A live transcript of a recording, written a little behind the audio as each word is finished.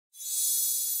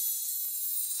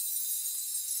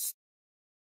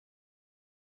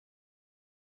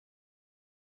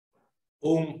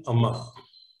Om Amma.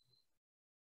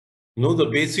 Know the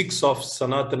basics of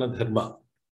Sanatana Dharma.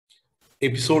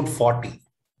 Episode 40.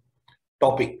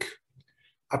 Topic: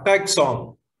 Attacks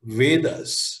on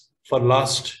Vedas for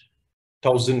last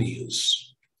 1000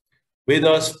 years.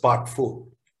 Vedas Part-4.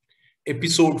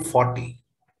 Episode 40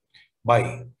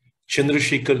 by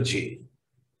Chandrasekhar J.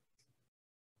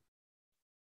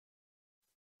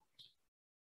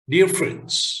 Dear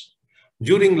friends,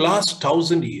 during last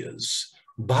 1000 years,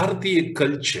 Bharatiya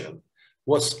culture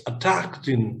was attacked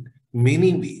in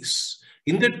many ways.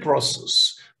 In that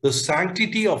process, the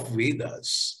sanctity of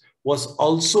Vedas was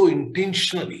also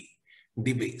intentionally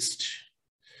debased.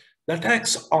 The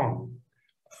attacks on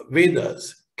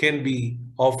Vedas can be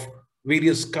of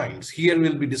various kinds. Here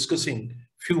we'll be discussing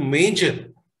few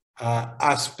major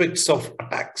aspects of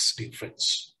attacks, dear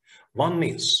friends. One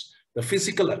is the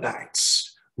physical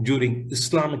attacks during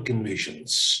Islamic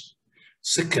invasions.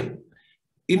 Second,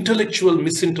 intellectual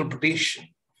misinterpretation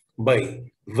by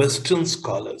Western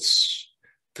scholars.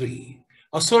 3.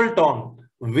 Assault on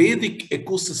Vedic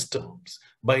ecosystems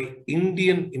by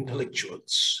Indian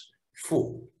intellectuals.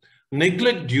 4.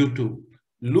 Neglect due to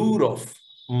lure of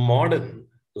modern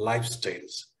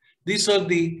lifestyles. These are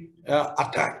the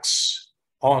attacks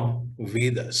on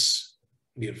Vedas,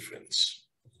 dear friends.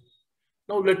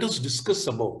 Now let us discuss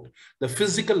about the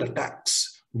physical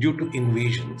attacks due to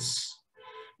invasions.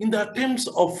 In the attempts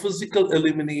of physical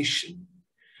elimination,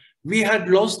 we had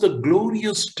lost the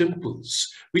glorious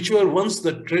temples, which were once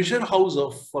the treasure house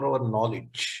for our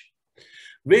knowledge.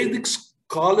 Vedic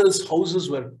scholars' houses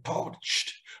were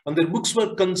torched, and their books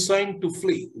were consigned to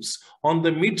flames on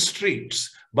the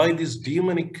mid-streets by these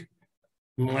demonic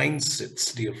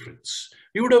mindsets, dear friends.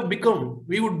 We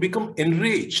would become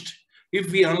enraged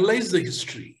if we analyze the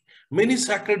history. Many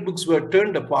sacred books were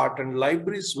turned apart and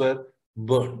libraries were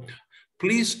burned.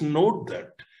 Please note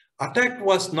that attack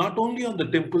was not only on the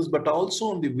temples but also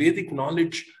on the Vedic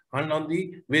knowledge and on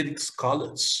the Vedic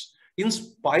scholars. In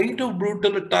spite of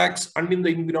brutal attacks and in the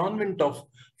environment of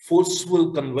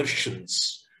forceful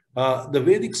conversions, the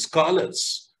Vedic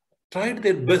scholars tried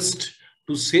their best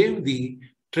to save the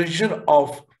treasure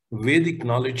of Vedic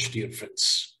knowledge, dear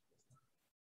friends.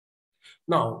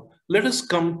 Now, let us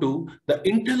come to the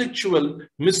intellectual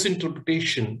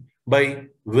misinterpretation by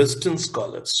Western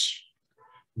scholars.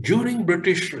 During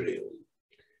British rule,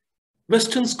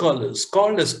 Western scholars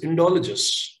called as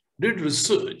Indologists did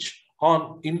research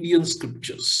on Indian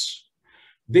scriptures.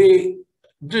 They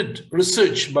did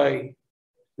research by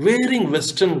wearing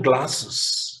Western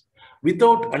glasses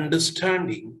without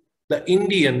understanding the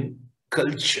Indian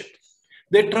culture.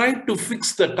 They tried to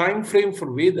fix the time frame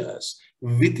for Vedas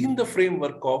within the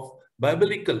framework of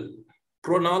biblical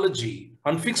chronology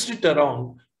and fixed it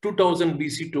around 2000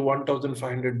 BC to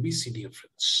 1500 BC, dear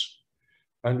friends.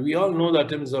 And we all know the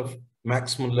attempts of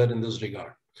Max Muller in this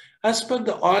regard. As per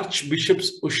the Archbishop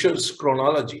Usher's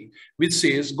chronology, which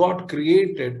says God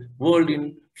created world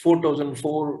in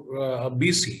 4004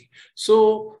 BC.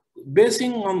 So,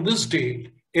 basing on this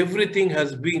date, everything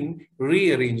has been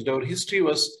rearranged. Our history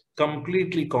was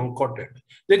completely concocted.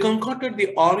 They concocted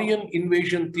the Aryan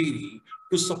invasion theory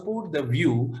to support the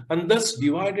view and thus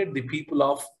divided the people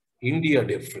of India,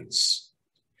 dear friends.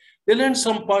 They learned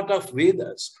some part of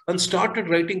Vedas and started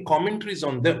writing commentaries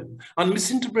on them and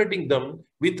misinterpreting them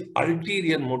with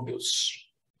ulterior motives.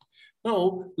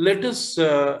 Now, let us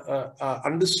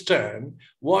understand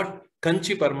what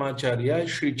Kanchi Paramacharya,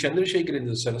 Shri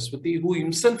Chandrasekhar Saraswati, who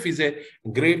himself is a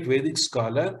great Vedic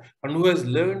scholar and who has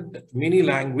learned many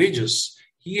languages.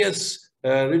 He has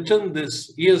written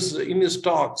this, he has in his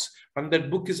talks, and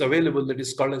that book is available, that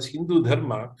is called as Hindu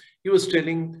Dharma. He was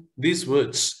telling these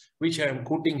words, which I am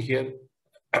quoting here,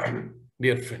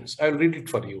 dear friends. I will read it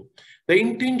for you. The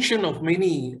intention of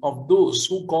many of those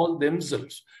who call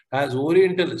themselves as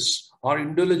Orientalists or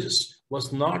Indologists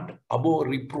was not above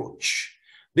reproach.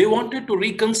 They wanted to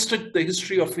reconstruct the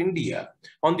history of India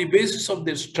on the basis of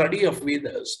their study of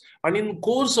Vedas, and in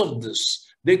course of this,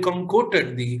 they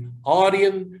concocted the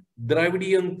Aryan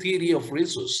Dravidian theory of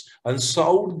races and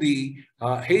sowed the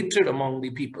hatred among the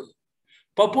people.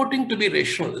 Purporting to be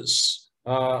rationalists,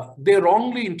 they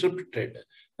wrongly interpreted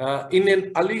in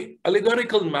an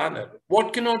allegorical manner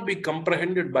what cannot be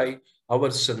comprehended by our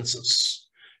senses.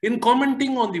 In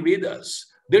commenting on the Vedas,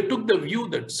 they took the view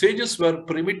that sages were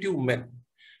primitive men.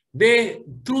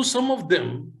 Though some of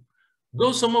them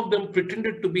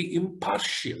pretended to be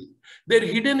impartial, their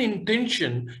hidden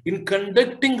intention in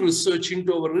conducting research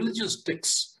into our religious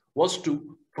texts was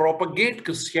to propagate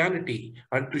Christianity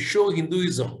and to show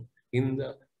Hinduism in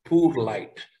the poor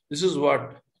light. This is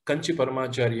what Kanchi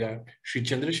Paramacharya, Shri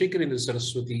Chandrasekhar in the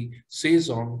Saraswati says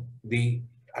on the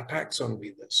attacks on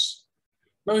Vedas.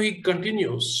 Now he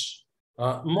continues,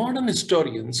 modern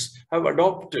historians have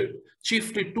adopted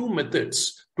chiefly two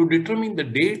methods to determine the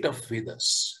date of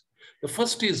Vedas. The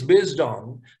first is based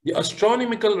on the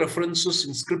astronomical references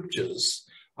in scriptures,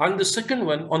 and the second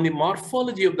one on the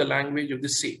morphology of the language of the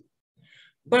same.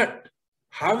 But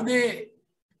have they,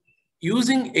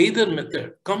 using either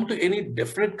method, come to any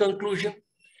definite conclusion?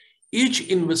 Each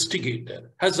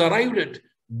investigator has arrived at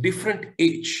different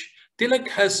age. Tilak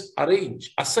has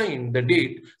assigned the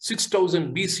date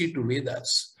 6000 BC to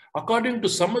Vedas. According to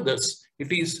some others,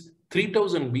 it is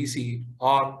 3000 BC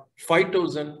or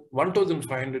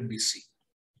 1500 BC.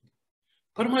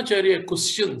 Paramacharya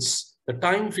questions the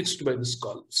time fixed by the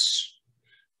scholars.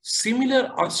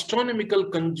 Similar astronomical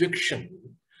conjunction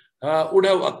would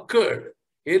have occurred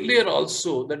earlier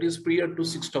also, that is prior to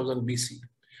 6000 BC.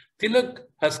 Tilak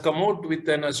has come out with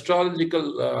an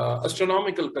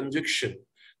astronomical conjunction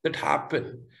that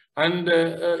happened, and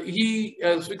he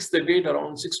has fixed the date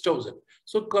around 6000.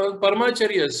 So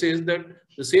Paramacharya says that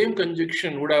the same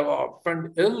conjunction would have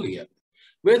happened earlier.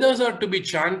 Vedas are to be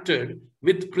chanted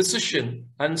with precision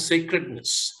and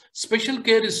sacredness. Special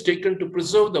care is taken to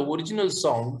preserve the original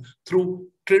sound through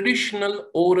traditional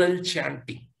oral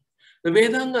chanting. The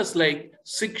Vedangas like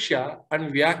Siksha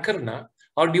and Vyakarna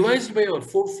are devised by our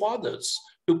forefathers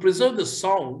to preserve the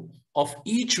sound of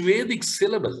each Vedic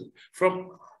syllable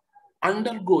from not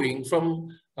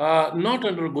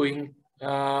undergoing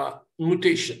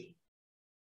mutation.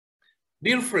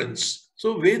 Dear friends,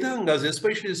 so Vedangas,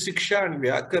 especially Siksha and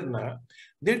Vyakarna,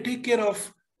 they take care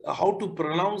of how to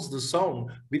pronounce the sound,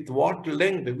 with what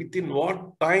length, within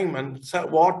what time, and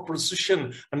what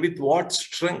precision, and with what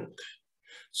strength.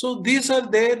 So these are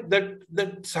there, that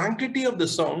the sanctity of the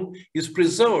sound is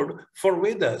preserved for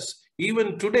Vedas.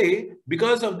 Even today,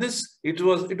 because of this, it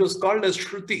was called as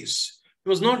Shrutis. It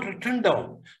was not written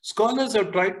down. Scholars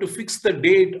have tried to fix the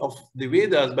date of the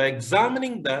Vedas by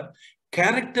examining the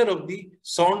character of the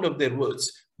sound of their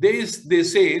words. They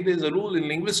say there's a rule in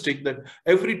linguistics that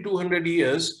every 200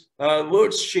 years,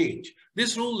 words change.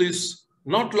 This rule is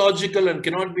not logical and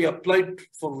cannot be applied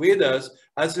for Vedas,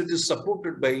 as it is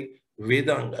supported by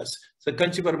Vedangas. So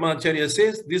Kanchi Paramacharya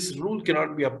says this rule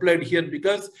cannot be applied here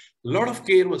because a lot of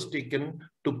care was taken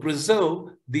to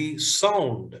preserve the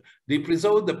sound,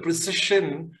 preserve the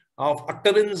precision of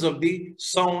utterance of the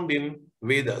sound in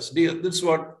Vedas. This is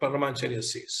what Paramacharya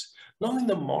says. Now in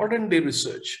the modern day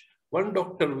research, one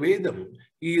Dr. Vedam,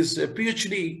 he is a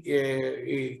PhD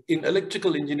in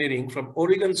electrical engineering from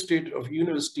Oregon State of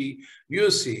University,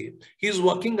 USA. He is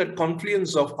working at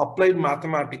confluence of applied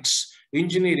mathematics,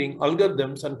 engineering,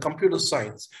 algorithms, and computer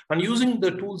science, and using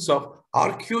the tools of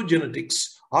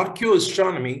archaeogenetics,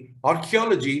 archaeoastronomy,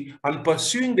 archaeology, and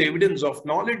pursuing the evidence of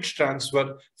knowledge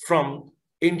transfer from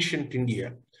ancient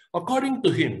India. According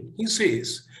to him, he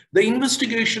says, the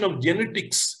investigation of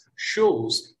genetics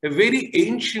shows a very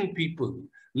ancient people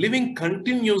living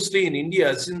continuously in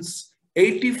India since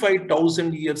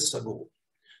 85,000 years ago.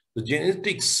 The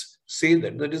genetics say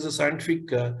that is a scientific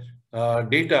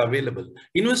data available.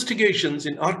 Investigations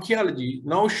in archaeology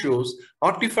now shows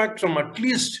artifacts from at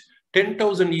least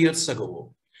 10,000 years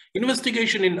ago.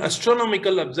 Investigation in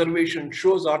astronomical observation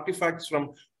shows artifacts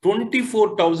from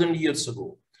 24,000 years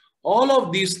ago. All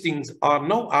of these things are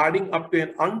now adding up to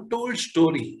an untold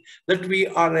story that we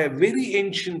are a very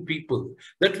ancient people,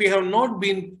 that we have not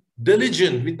been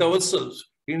diligent with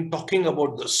ourselves in talking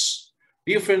about this.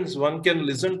 Dear friends, one can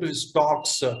listen to his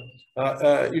talks.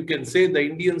 You can say the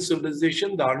Indian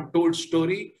civilization, the untold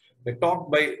story, a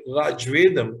talk by Raj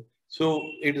Vedam. So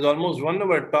it is almost 1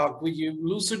 hour talk, which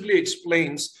lucidly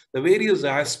explains the various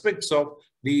aspects of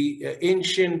the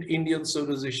ancient Indian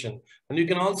civilization. And you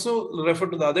can also refer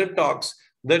to the other talks,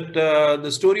 that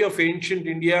the story of ancient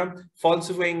India,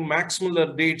 falsifying Max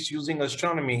Muller dates using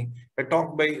astronomy, a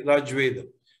talk by Raj Vedam.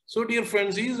 So dear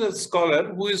friends, he is a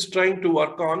scholar who is trying to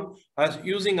work on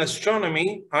using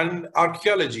astronomy and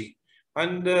archaeology.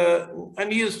 And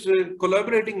he is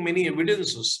collaborating many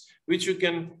evidences, which you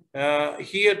can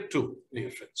hear too, dear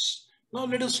friends. Now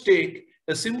let us take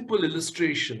a simple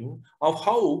illustration of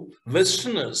how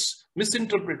Westerners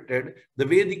misinterpreted the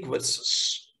Vedic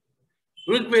verses.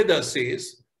 Rig Veda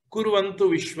says,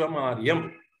 Kurvantu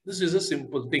Vishwamaryam. This is a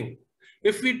simple thing.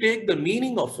 If we take the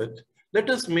meaning of it, let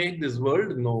us make this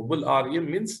world noble. Arya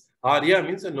means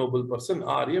a noble person.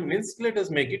 Arya means let us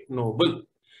make it noble.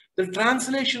 The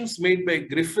translations made by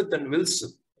Griffith and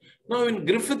Wilson. Now, when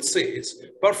Griffith says,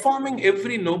 performing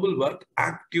every noble work,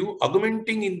 active,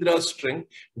 augmenting Indra's strength,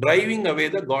 driving away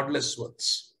the godless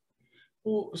ones.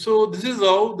 So this is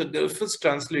how the Griffith's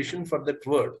translation for that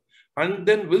word. And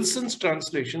then Wilson's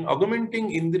translation, augmenting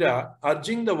Indira,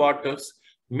 urging the waters,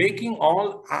 making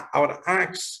all our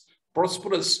acts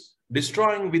prosperous,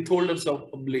 destroying withholders of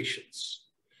oblations.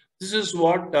 This is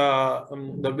what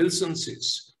the Wilson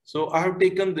says. So I have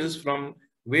taken this from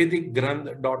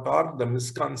vedicgranth.org, the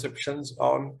misconceptions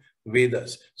on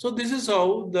Vedas. So this is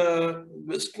how the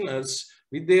Westerners,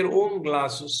 with their own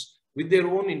glasses, with their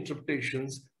own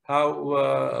interpretations, have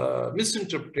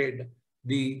misinterpreted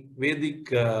the Vedic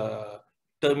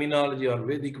terminology or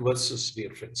Vedic verses,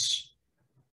 dear friends.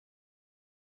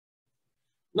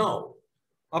 Now,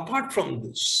 apart from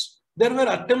this, there were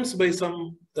attempts by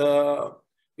some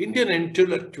Indian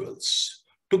intellectuals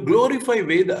to glorify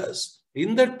Vedas.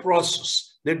 In that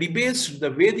process, they debased the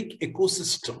Vedic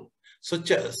ecosystem,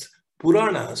 such as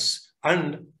Puranas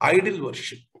and idol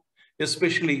worship,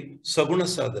 especially Saguna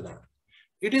Sadhana.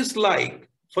 It is like,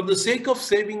 for the sake of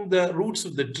saving the roots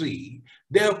of the tree,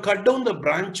 they have cut down the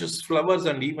branches, flowers,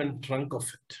 and even trunk of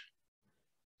it.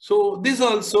 So this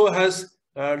also has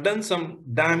done some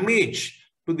damage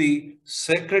to the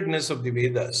sacredness of the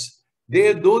Vedas.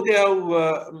 Though they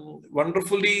have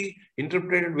wonderfully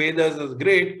interpreted Vedas as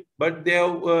great, but they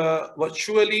have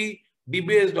virtually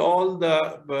debased all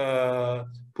the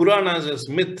Puranas as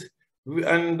myth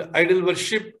and idol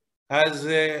worship as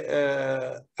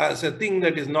a thing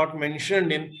that is not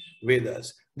mentioned in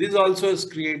Vedas. This also has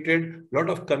created a lot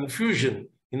of confusion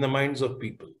in the minds of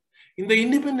people. In the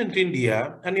independent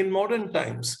India and in modern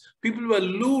times, people were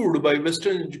lured by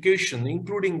Western education,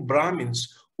 including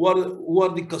Brahmins, who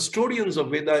are the custodians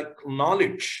of Vedic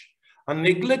knowledge, and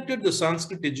neglected the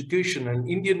Sanskrit education and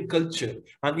Indian culture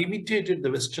and imitated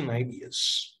the Western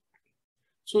ideas.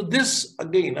 So this,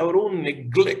 again, our own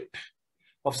neglect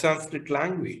of Sanskrit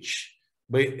language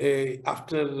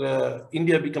after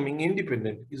India becoming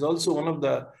independent is also one of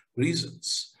the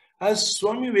reasons. As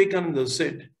Swami Vivekananda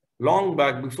said long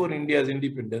back, before India's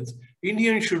independence,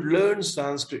 Indians should learn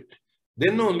Sanskrit.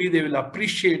 Then only they will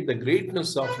appreciate the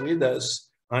greatness of Vedas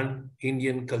and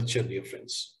Indian culture, dear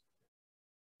friends.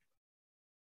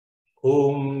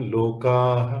 Om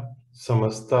Lokaha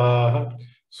Samastaha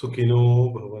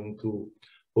Sukhino Bhavantu.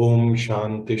 Om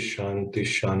Shanti Shanti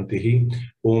Shanti.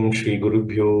 Om Shri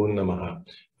Gurubhyo Namaha.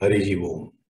 Harihi Om.